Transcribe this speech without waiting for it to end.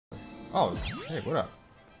Oh, hey, what up?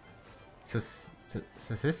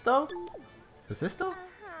 Sisto? Sisto?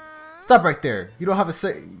 Stop right there. You don't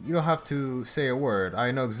have to say a word.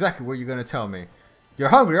 I know exactly what you're gonna tell me. You're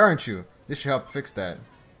hungry, aren't you? This should help fix that.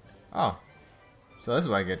 Oh. So this is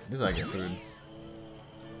what I get. This is what I get food.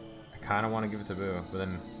 I kinda wanna give it to Boo, but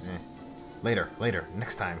then later,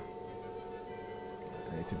 next time.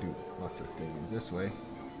 I need to do lots of things this way.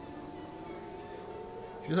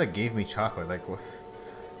 She just like gave me chocolate, like what?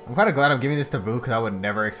 I'm kinda glad I'm giving this to Boo because I would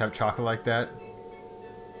never accept chocolate like that.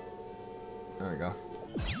 There we go.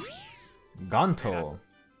 Gonto.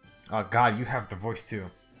 Oh god, you have the voice too.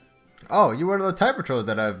 Oh, you're one of the type patrols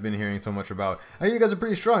that I've been hearing so much about. I hear you guys are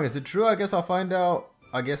pretty strong. Is it true? I guess I'll find out.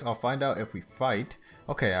 If we fight.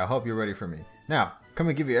 Okay, I hope you're ready for me. Now, come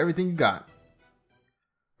and give you everything you got.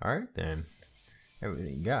 Alright then.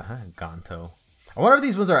 Everything you got, huh? Gonto. I wonder if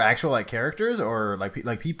these ones are actual like characters or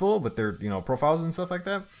like people with their, you know, profiles and stuff like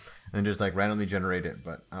that. And just like randomly generate it,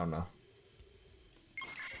 but I don't know.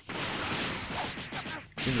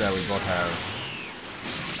 Seems that we both have.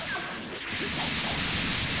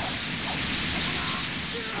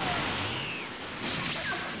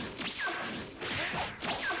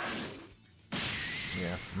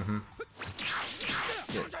 Yeah,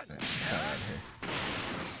 Get that hell out of here.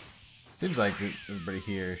 Seems like everybody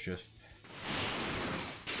here is just.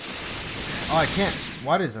 Oh, I can't.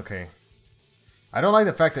 What is okay? I don't like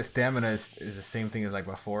the fact that stamina is the same thing as like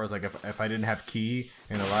before. It's like if I didn't have ki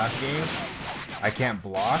in the last game, I can't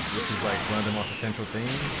block, which is like one of the most essential things.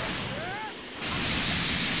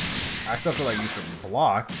 I still feel like you should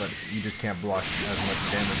block, but you just can't block as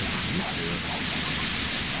much damage as you used to.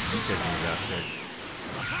 This guy's getting his ass kicked.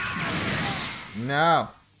 No!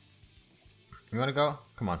 You wanna go?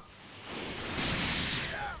 Come on.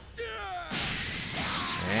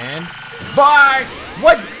 And... Bye!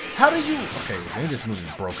 What? How do you... Okay, maybe this move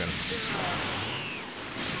is broken.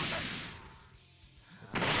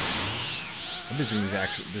 This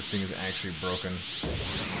thing is actually broken.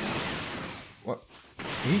 What?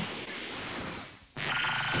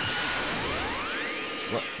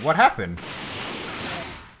 What happened?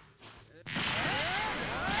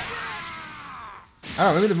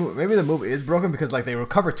 I don't know, maybe the move is broken because like they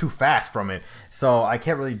recover too fast from it. So I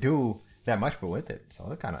can't really do that much with it.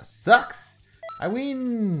 So it kinda sucks. I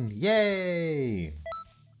win! Yay!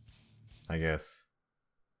 I guess.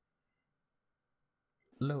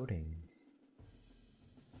 Loading.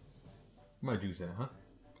 My juice in, huh?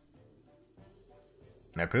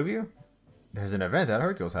 Can I prove you? There's an event at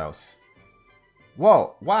Hercule's house.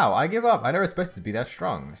 Whoa, wow, I give up. I never expected to be that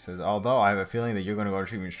strong. It says, although I have a feeling that you're going to go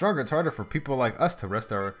even stronger, it's harder for people like us to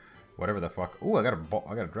rest our whatever the fuck. Ooh, I got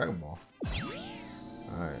a Dragon Ball.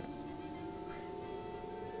 Alright.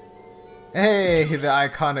 Hey, the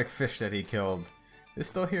iconic fish that he killed is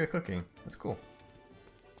still here cooking. That's cool.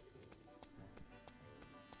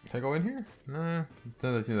 Can I go in here? Nah, it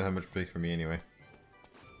doesn't have much space for me anyway.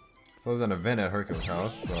 So there's an event at Hercule's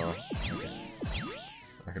house, so okay.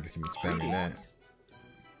 I can just keep expanding that.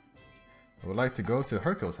 I would like to go to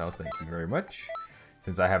Hercule's house, thank you very much.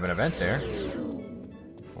 Since I have an event there.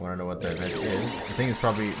 I want to know what the event is. I think it's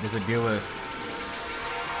probably, there's a deal with...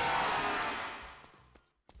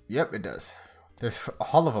 Yep, it does. There's,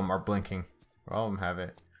 all of them are blinking. All of them have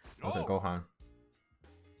it. Look at Gohan.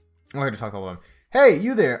 Oh, I just talked to all of them. Hey,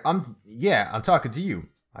 you there! I'm talking to you.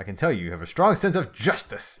 I can tell you have a strong sense of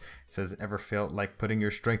justice. Says, ever felt like putting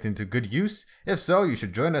your strength into good use? If so, you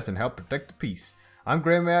should join us and help protect the peace. I'm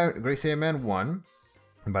Great Saiyaman 1.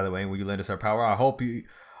 And by the way, will you lend us our power? I hope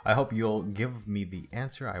you'll give me the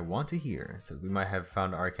answer I want to hear. Says we might have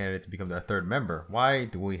found our candidate to become the third member. Why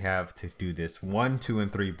do we have to do this? 1, 2,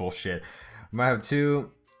 and 3 bullshit. We might have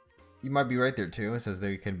 2. You might be right there too. It says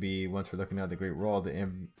they can be once we're looking at the great role, the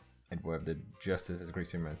and we'll have the justice as Great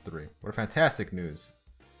Saiyaman 3. What a fantastic news.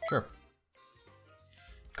 Sure.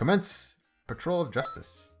 Commence patrol of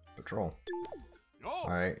justice. Patrol.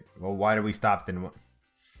 Alright. Well, why do we stop then? What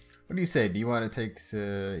do you say? Do you want to take...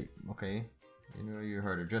 okay. You know you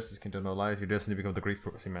heard of justice can tell no lies. You're destined to become the Great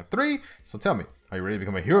Saiyaman 3. So tell me, are you ready to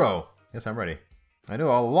become a hero? Yes, I'm ready. I knew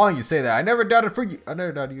all along you say that. I never doubted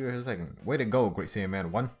you for a second. Way to go, Great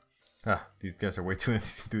Saiyaman 1. Ah, these guys are way too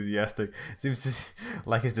enthusiastic. Seems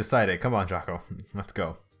like it's decided. Come on, Jocko. Let's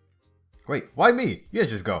go. Wait, why me? You guys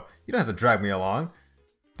just go. You don't have to drag me along.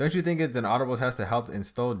 Don't you think it's an honorable task to help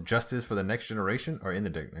instill justice for the next generation? Or in the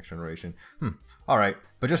next generation? Alright,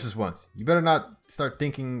 but just this once. You better not start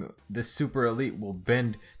thinking this super elite will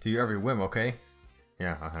bend to your every whim, okay?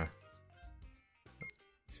 Yeah,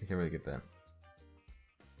 So we can't really get that.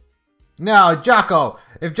 No, Jocko!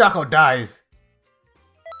 If Jocko dies!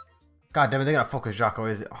 God damn it, they're gonna focus Jocko,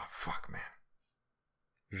 is it? Oh, fuck, man.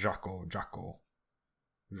 Jocko.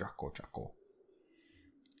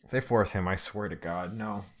 If they force him, I swear to God,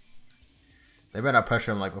 no. They better not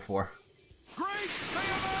pressure him like before. Great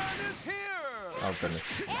Saiyaman is here! Oh, goodness.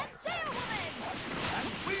 And Saiyaman! And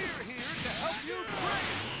we're here to help you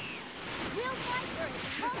train! We'll fight for as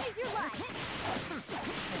long as you like.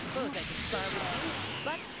 I suppose I could spar with you,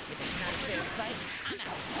 but if it's not a fair fight, I'm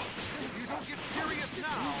out. If you don't get serious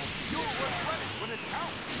now, you'll regret it when it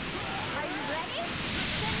counts! Are you ready?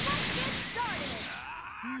 Then let's get started.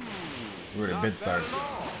 We're at a bid start.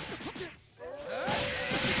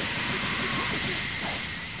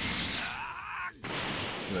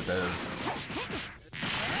 See what that is.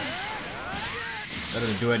 That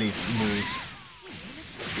doesn't do any moves.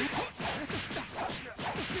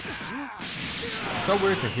 It's so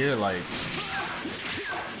weird to hear, like...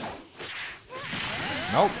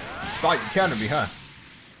 Nope. Thought you countered me, huh?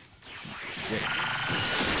 Shit.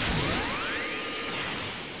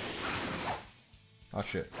 Oh,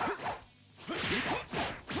 shit.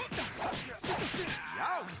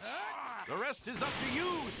 Ouch! The rest is up to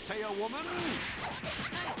you, Saiyawoman!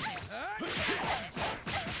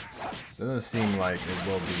 Doesn't seem like it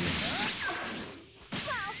will be.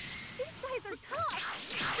 Wow, these guys are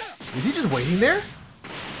tough. Is he just waiting there?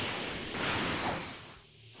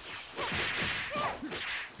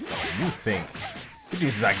 You think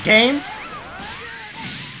this is a game?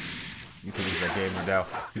 You think this is a game, Riddell?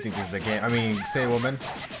 You think this is a game? I mean, say woman.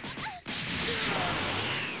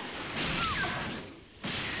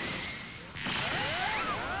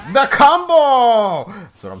 The combo!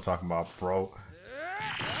 That's what I'm talking about, bro.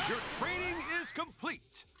 Your training is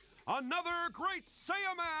complete! Another great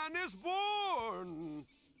Saiyaman is born!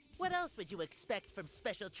 What else would you expect from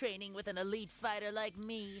special training with an elite fighter like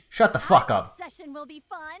me? Shut the fuck up. Session will be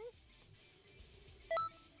fun.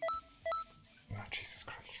 Oh, Jesus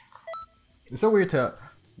Christ. It's so weird to...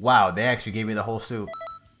 Wow, they actually gave me the whole suit.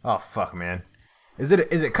 Oh, fuck, man. Is it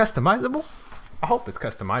customizable? I hope it's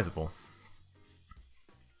customizable.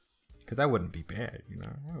 Because that wouldn't be bad, you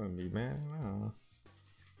know? That wouldn't be bad.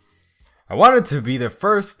 I wanted to be the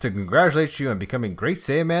first to congratulate you on becoming Great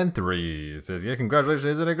Saiyaman 3. It says, yeah, congratulations,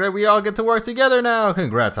 isn't it great? We all get to work together now.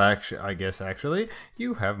 Congrats, I guess, actually.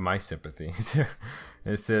 You have my sympathies.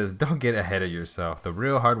 It says, don't get ahead of yourself. The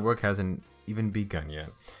real hard work hasn't even begun yet.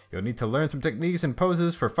 You'll need to learn some techniques and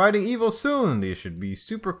poses for fighting evil soon. These should be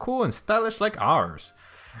super cool and stylish like ours.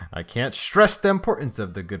 I can't stress the importance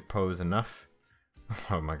of the good pose enough.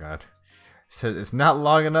 Oh my god. It says it's not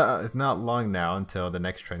long enough. It's not long now until the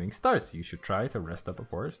next training starts. You should try to rest up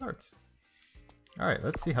before it starts. All right,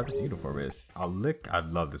 let's see how this uniform is. I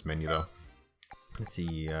love this menu though. Let's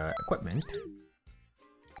see, equipment.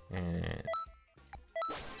 And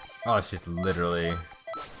oh, it's just literally.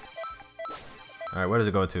 Alright, what does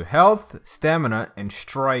it go to? Health, stamina, and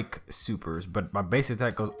strike supers. But my base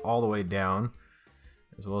attack goes all the way down,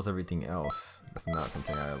 as well as everything else. That's not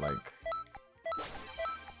something I like.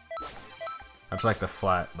 I just like the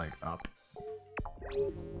flat, like, up.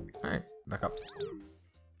 Alright, back up.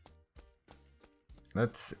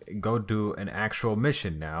 Let's go do an actual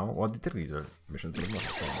mission now. Well, typically these are missions.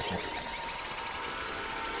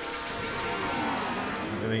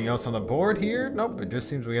 But anything else on the board here? Nope, it just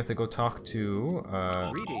seems we have to go talk to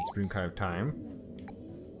Stream Kind of Time.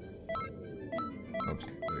 Oops,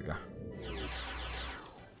 there we go.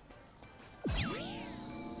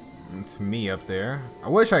 It's me up there. I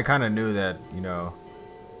wish I kind of knew that, you know,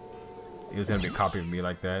 it was gonna be copying me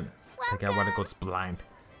like that. I think I want to go blind.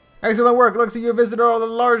 Excellent work! Looks like you visited all the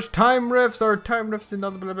large time rifts or time rifts and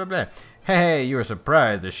all the blah blah blah. Hey, you were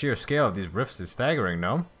surprised. The sheer scale of these rifts is staggering,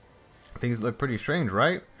 no? Things look pretty strange,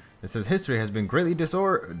 right? It says history has been greatly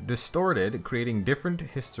distorted, creating different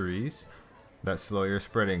histories that slow your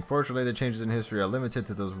spreading. Fortunately, the changes in history are limited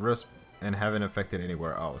to those rifts and haven't affected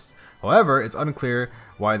anywhere else. However, it's unclear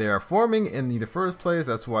why they are forming in the first place.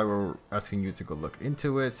 That's why we're asking you to go look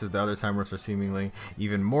into it. Since the other time rifts are seemingly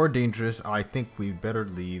even more dangerous, I think we'd better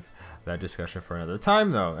leave that discussion for another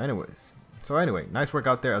time, though. So anyway, nice work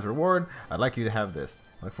out there. As a reward, I'd like you to have this.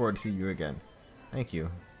 I look forward to seeing you again. Thank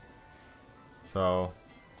you. So,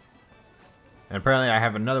 and apparently I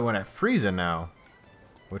have another one at Frieza now,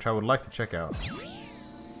 which I would like to check out.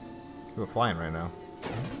 We're flying right now.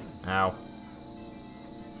 Ow.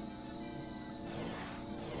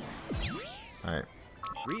 Alright.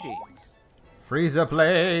 Greetings. Frieza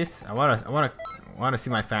place. I wanna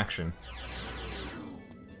see my faction.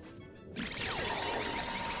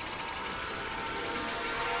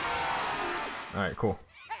 Alright, cool.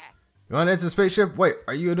 You want to enter the spaceship? Wait,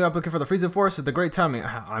 are you up looking for the Frieza Force? It's the great timing.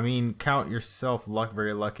 I mean, count yourself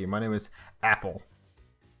very lucky. My name is Apple.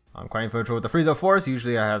 I'm quite familiar with the Frieza Force.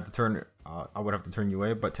 Usually I have to turn, I would have to turn you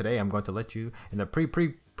away, but today I'm going to let you in the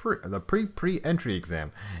pre-entry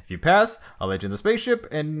exam. If you pass, I'll let you in the spaceship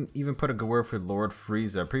and even put a good word for Lord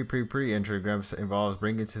Frieza. Pre-entry exam involves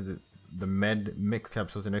bringing to the med mix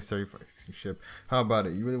capsules and necessary for the ship. How about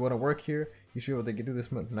it? You really want to work here? You should be able to do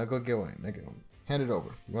this much. Now go get one. Now get one. Hand it over.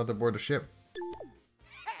 You want to board the ship?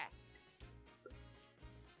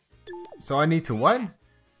 So I need to what?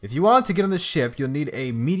 If you want to get on the ship, you'll need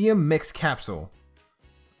a medium mix capsule.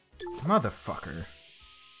 Motherfucker.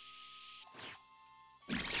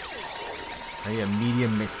 I need a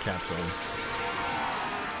medium mix capsule.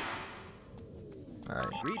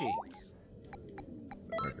 Alright. Greetings.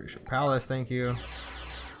 Recreation Palace, thank you.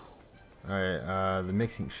 Alright, the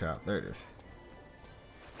mixing shop. There it is.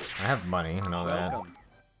 I have money and all that. Welcome.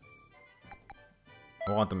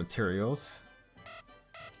 I want the materials.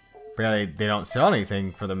 But yeah, they don't sell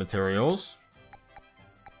anything for the materials.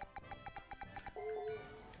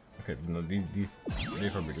 Okay, no, these they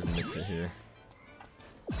probably just mix it here.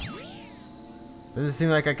 Doesn't seem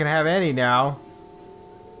like I can have any now.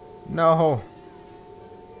 No.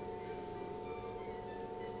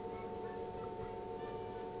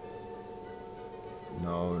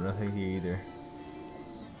 No, nothing here either.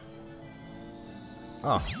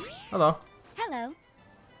 Oh, hello. Hello.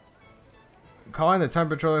 Calling the Time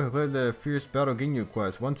Patroller who cleared the Fierce Battle Ginyu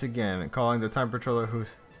quest. Once again, calling the Time Patroller who's...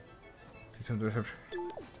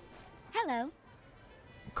 Hello.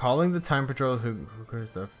 Calling the Time Patroller who clears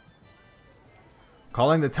the...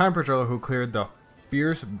 Calling the Time Patroller who cleared the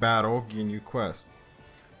Fierce Battle Ginyu quest.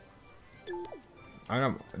 I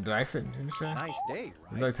don't know. Did I finish that? Nice day,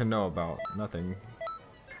 I'd right? like to know about nothing.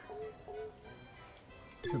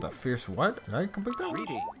 Is it the Fierce what? Did I complete that one?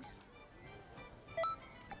 Greetings.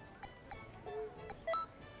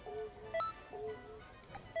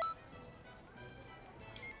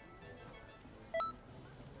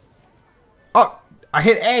 Oh! I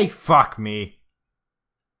hit A! Fuck me!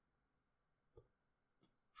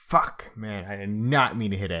 Fuck, man, I did not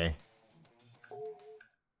mean to hit A.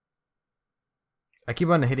 I keep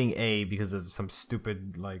on hitting A because of some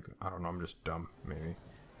stupid, like, I don't know, I'm just dumb, maybe.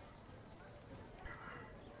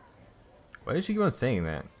 Why did she keep on saying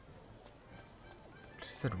that?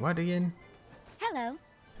 She said what again? Hello.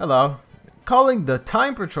 Hello. Calling the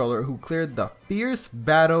Time Patroller who cleared the Fierce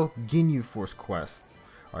Battle Ginyu Force quest.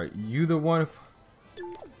 Are you the one?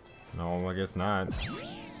 No, I guess not.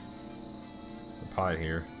 The pod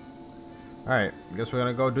here. Alright, guess we're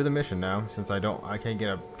gonna go do the mission now, since I can't get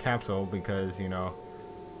a capsule because, you know,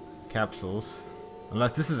 capsules.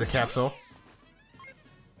 Unless this is a capsule.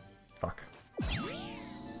 Fuck.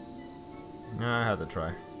 Nah, I had to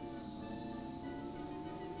try.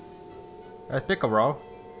 That's Piccolo.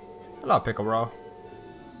 Hello, Piccolo.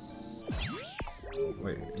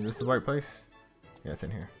 Wait, is this the right place? Yeah, it's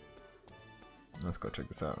in here. Let's go check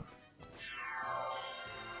this out.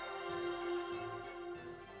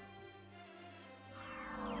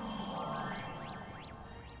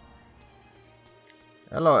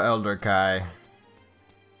 Hello, Elder Kai.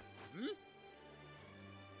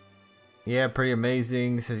 Yeah, pretty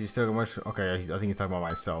amazing. Says you still got much. Okay, I think he's talking about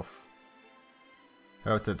myself.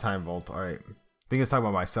 Head out to the time vault. Alright. I think he's talking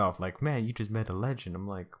about myself. Like, man, you just met a legend. I'm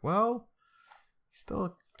like, well,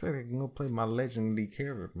 still gonna play my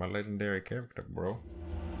legendary character, bro.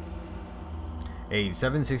 Age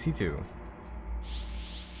 762.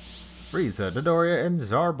 Frieza, Dodoria, and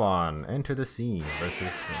Zarbon enter the scene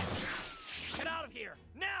versus. Get out of here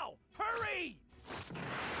now! Hurry!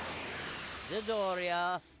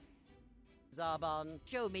 Dodoria. Zarbon,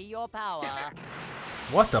 show me your power.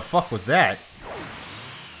 What the fuck was that?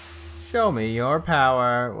 Show me your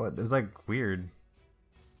power. What? It's like weird.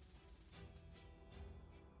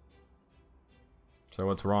 So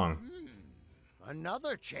what's wrong?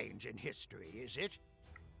 Another change in history, is it?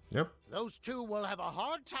 Yep. Those two will have a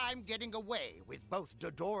hard time getting away with both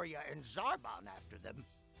Dodoria and Zarbon after them.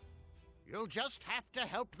 You'll just have to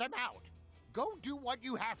help them out. Go do what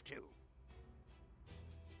you have to.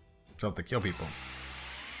 So have to kill people.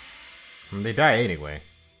 I mean, they die anyway.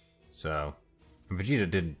 So Vegeta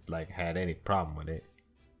didn't like had any problem with it.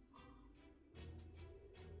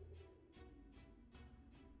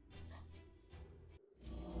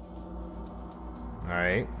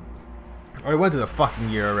 Alright. Already went to the fucking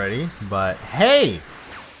year already, but hey!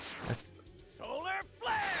 That's... Solar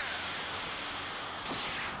flare!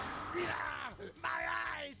 My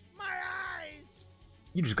eyes! My eyes!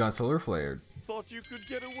 You just got solar flared. Thought you could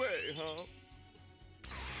get away, huh?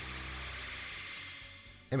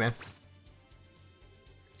 Hey man.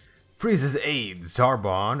 Freezes aid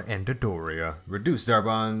Zarbon and Dodoria. Reduce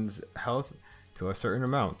Zarbon's health to a certain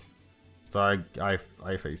amount. So I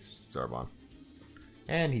face Zarbon.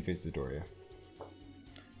 And he faces Dodoria.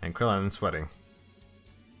 And Krillin's sweating.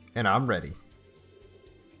 And I'm ready.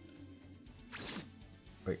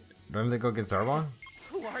 Wait, don't they go get Zarbon?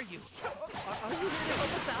 Who are you? Are you killing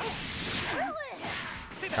us out?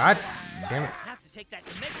 God damn it. I have to take that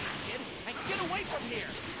Namekian kid and get away from here.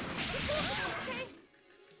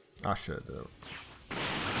 Oh shit, though.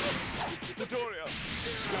 Dodoria,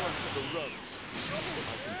 go after the ropes. I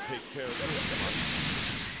can take care of this.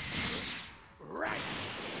 Right.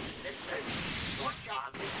 Listen, your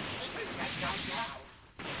job is to take that guy down.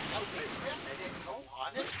 Now take him and go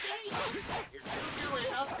on a stage. If you do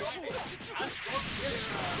enough damage, I'm sure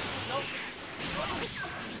Krillin's open.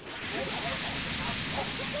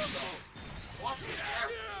 Watch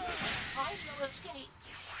carefully. Time will escape.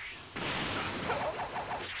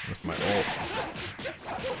 That's my ult.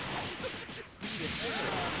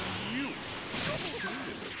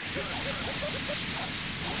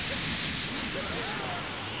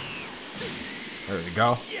 There we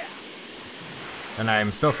go. And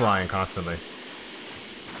I'm still flying constantly.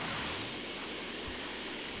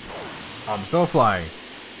 I'm still flying.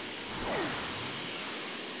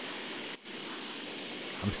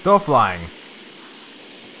 I'm still flying.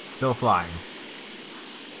 Still flying.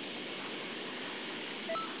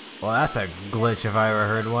 Well, that's a glitch if I ever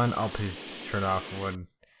heard one. Oh, please just turn off one.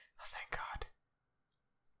 Oh, thank God.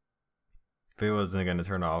 If it wasn't going to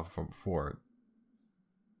turn off from before.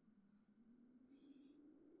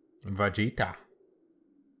 Vegeta.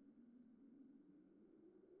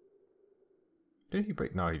 Did he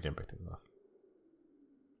break? No, he didn't break this off.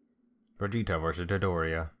 Vegeta versus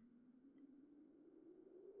Dodoria.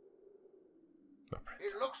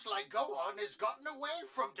 It looks like Gohan has gotten away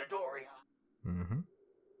from Dodoria. Mm-hmm.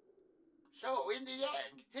 So, in the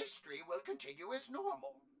end, history will continue as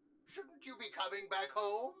normal. Shouldn't you be coming back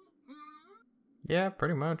home? Hmm? Yeah,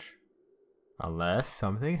 pretty much. Unless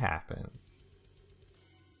something happens.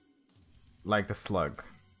 Like the Slug.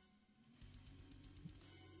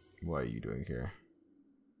 What are you doing here?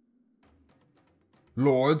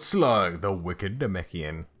 Lord Slug, the wicked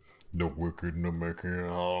Namekian. The wicked Namekian.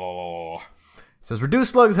 Oh. Says reduce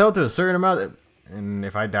Slug's health to a certain amount, and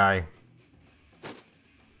if I die...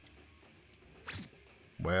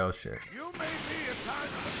 Well, shit. You may be a time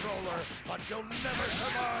controller, but you'll never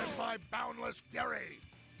survive my boundless fury.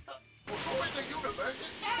 Who in the universe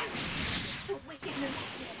is that? It's the wicked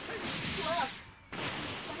Namekian. Slug.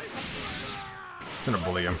 I'm gonna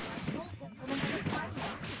bully him.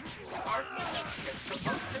 Aren't Namekians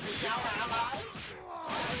supposed to be our allies?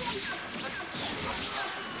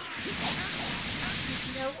 He's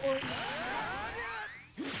no ordinary.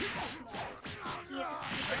 He is a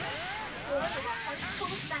secret.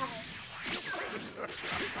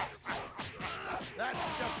 That's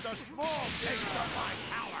just a small taste of my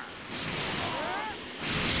power.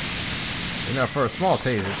 You know, for a small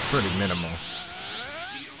taste, it's pretty minimal.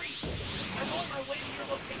 I'm on my way to your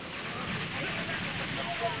location.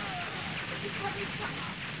 He's letting Trunks.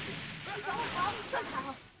 He's all wrong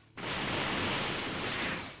somehow.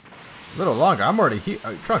 A little longer. I'm already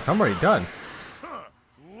Trunks, I'm already done. Huh.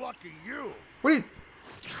 Lucky you. What are you...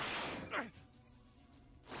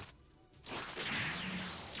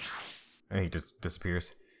 And he just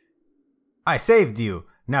disappears. I saved you.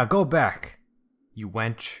 Now go back, you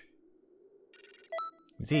wench.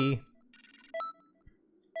 Z.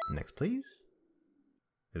 Next, please.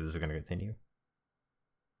 Is this gonna continue?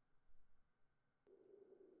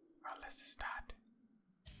 Well, let's just start.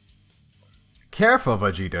 Careful,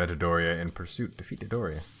 Vegeta, Dodoria. In pursuit, defeat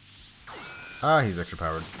Dodoria. Ah, he's extra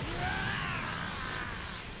powered.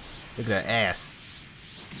 Look at that ass.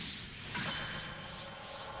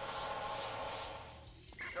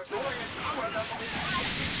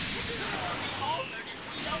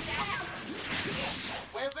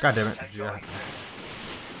 God damn it. Yeah. Stop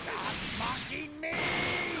mocking me! Who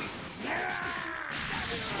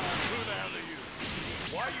the hell are you?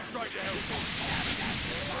 Why are you trying to help me?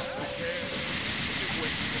 Who cares? You wait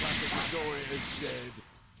until after Dodoria is dead.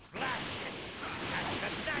 Blast it! That's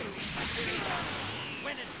the night, Vegeta!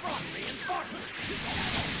 When it brought reinforcements!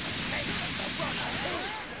 Take the runner, too!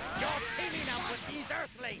 You're teaming up with these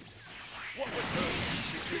Earthlings! What would hurt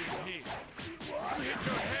be doing here? Did you hit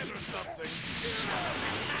your head or something?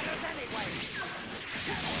 Matters anyway!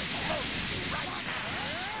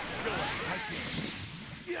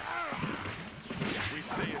 We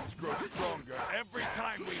Saiyans grow stronger every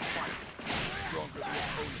time we fight. The stronger the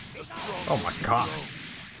opponent, the stronger Oh my God. we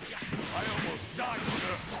grow. I almost died on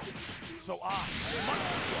Earth. So I'm much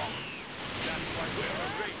stronger. That's why we're a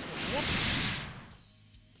race of women.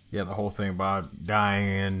 Yeah, the whole thing about dying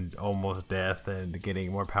and almost death and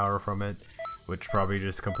getting more power from it, which probably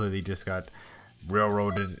just completely just got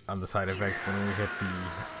railroaded on the side effects when we hit the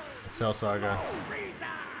Cell Saga.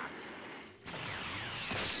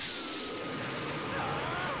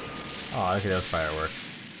 Oh, look at those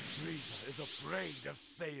fireworks. Frieza is afraid of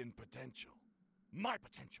Saiyan potential. My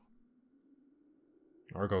potential.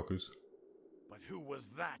 Or Goku's. But who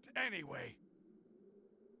was that anyway?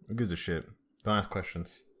 Who gives a shit? Don't ask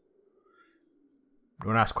questions.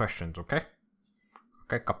 Don't ask questions, okay?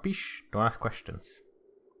 Okay, capiche? Don't ask questions.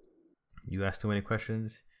 You ask too many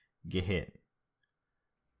questions, get hit.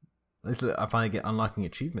 At least I finally get unlocking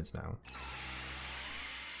achievements now.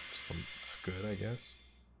 It's good, I guess.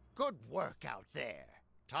 Good work out there.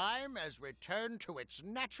 Time has returned to its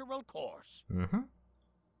natural course. Mm-hmm.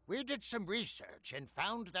 We did some research and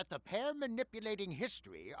found that the pair manipulating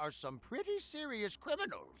history are some pretty serious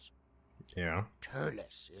criminals. Yeah.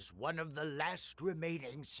 Turles is one of the last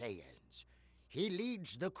remaining Saiyans. He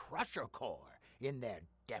leads the Crusher Corps in their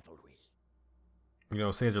devilry. You know,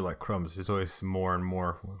 Saiyans are like crumbs. There's always more and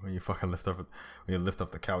more when you fucking lift up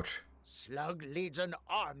the couch. Slug leads an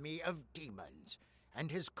army of demons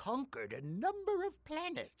and has conquered a number of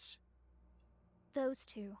planets. Those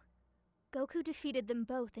two. Goku defeated them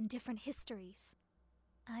both in different histories.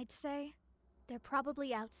 I'd say they're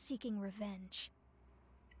probably out seeking revenge.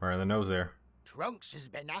 Right on the nose there. Trunks has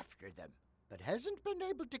been after them, but hasn't been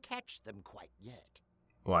able to catch them quite yet.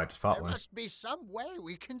 Well, I just fought There one. must be some way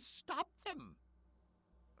we can stop them.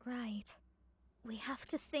 Right. We have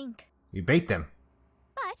to think. We bait them.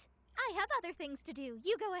 But I have other things to do.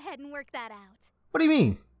 You go ahead and work that out. What do you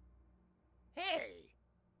mean? Hey,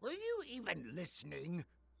 were you even listening?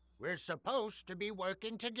 We're supposed to be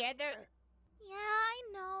working together. Yeah, I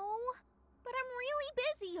know. But I'm really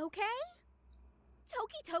busy, okay?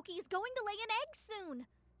 Toki is going to lay an egg soon.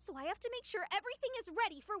 So I have to make sure everything is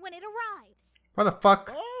ready for when it arrives. What the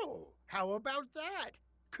fuck? Oh, how about that?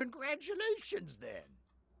 Congratulations, then.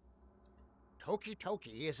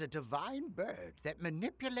 Toki is a divine bird that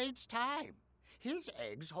manipulates time. His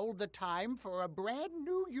eggs hold the time for a brand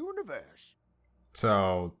new universe.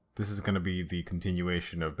 So this is gonna be the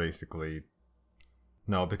continuation of basically.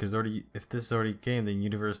 No, because already if this is already game, then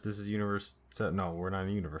this is universe 7. No, we're not in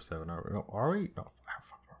universe 7, are we? No, are we? No.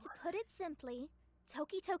 To put it simply,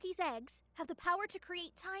 Toki's eggs have the power to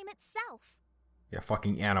create time itself. Yeah,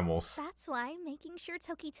 fucking animals. That's why making sure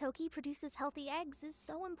Toki produces healthy eggs is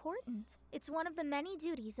so important. It's one of the many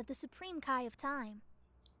duties of the Supreme Kai of Time.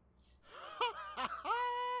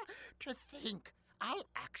 To think, I'll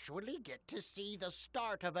actually get to see the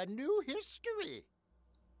start of a new history.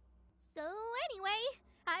 So anyway,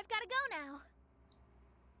 I've got to go now.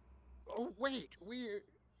 Oh, wait, we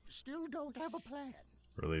still don't have a plan.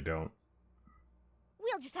 Really don't.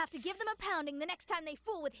 We'll just have to give them a pounding the next time they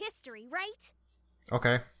fool with history, right?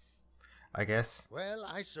 Okay. I guess. Well,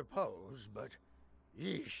 I suppose, but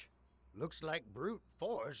yeesh, looks like brute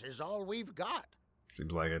force is all we've got.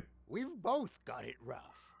 Seems like it. We've both got it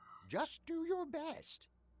rough. Just do your best.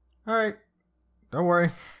 Alright. Don't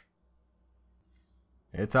worry.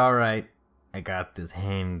 It's alright. I got this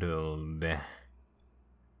handled. Yeah.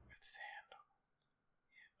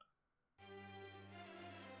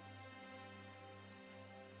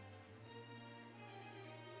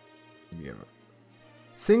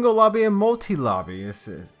 Single lobby and multi lobby. This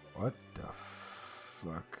is what the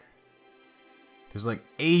fuck. There's like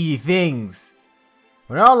 80 things.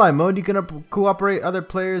 When in online mode, you can cooperate other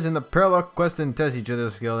players in the parallel quest and test each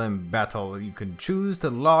other's skill in battle. You can choose to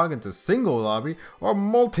log into single lobby or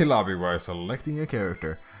multi lobby by selecting a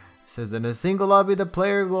character. It says in a single lobby, the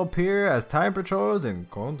player will appear as time patrols in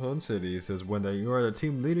Konton City. It says when you are the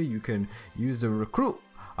team leader, you can use the recruit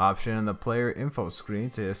option in the player info screen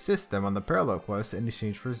to assist them on the parallel quest in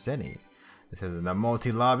exchange for Zenny. It says in the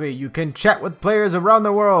multi-lobby, you can chat with players around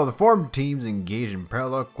the world, form teams, engage in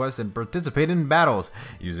parallel quests, and participate in battles.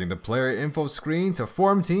 Using the player info screen to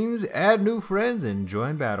form teams, add new friends, and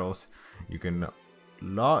join battles. You can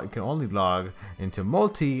only log into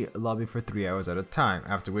multi-lobby for 3 hours at a time,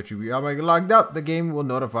 after which you will be automatically logged out. The game will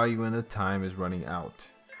notify you when the time is running out.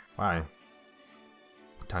 Why?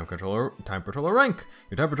 Time patroller rank.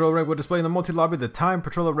 Your time patroller rank will display in the multi-lobby. The time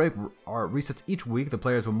patroller rank resets each week. The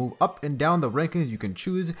players will move up and down the rankings. You can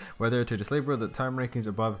choose whether to disable the time rankings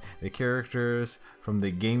above the characters from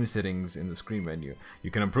the game settings in the screen menu.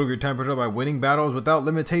 You can improve your time patrol by winning battles without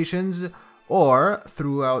limitations or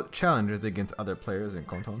throughout challenges against other players in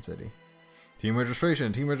Konton City. Team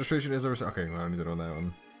registration. Team registration is a... Okay, well, I don't need to know that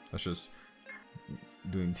one. Let's just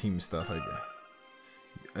doing team stuff, I guess.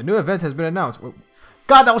 A new event has been announced.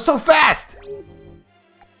 God, that was so fast!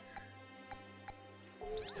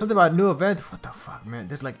 Something about a new event? What the fuck, man?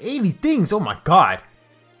 There's like 80 things. Oh my god.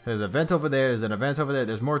 There's an event over there. There's an event over there.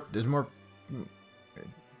 There's more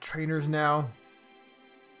trainers now.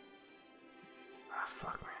 Ah,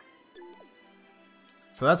 fuck, man.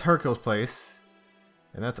 So that's Hercule's place.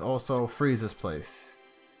 And that's also Frieza's place.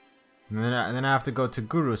 And then I have to go to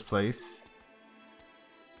Guru's place.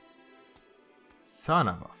 Son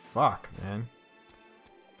of a fuck, man.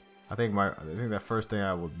 I think that first thing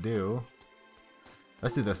I will do.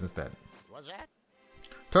 Let's do this instead. What's that?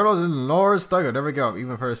 Turtles in Lord's Slug. There we go.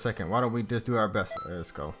 Even for a second. Why don't we just do our best?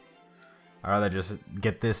 Let's go. I'd rather just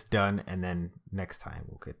get this done and then next time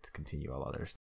we'll get to continue all others.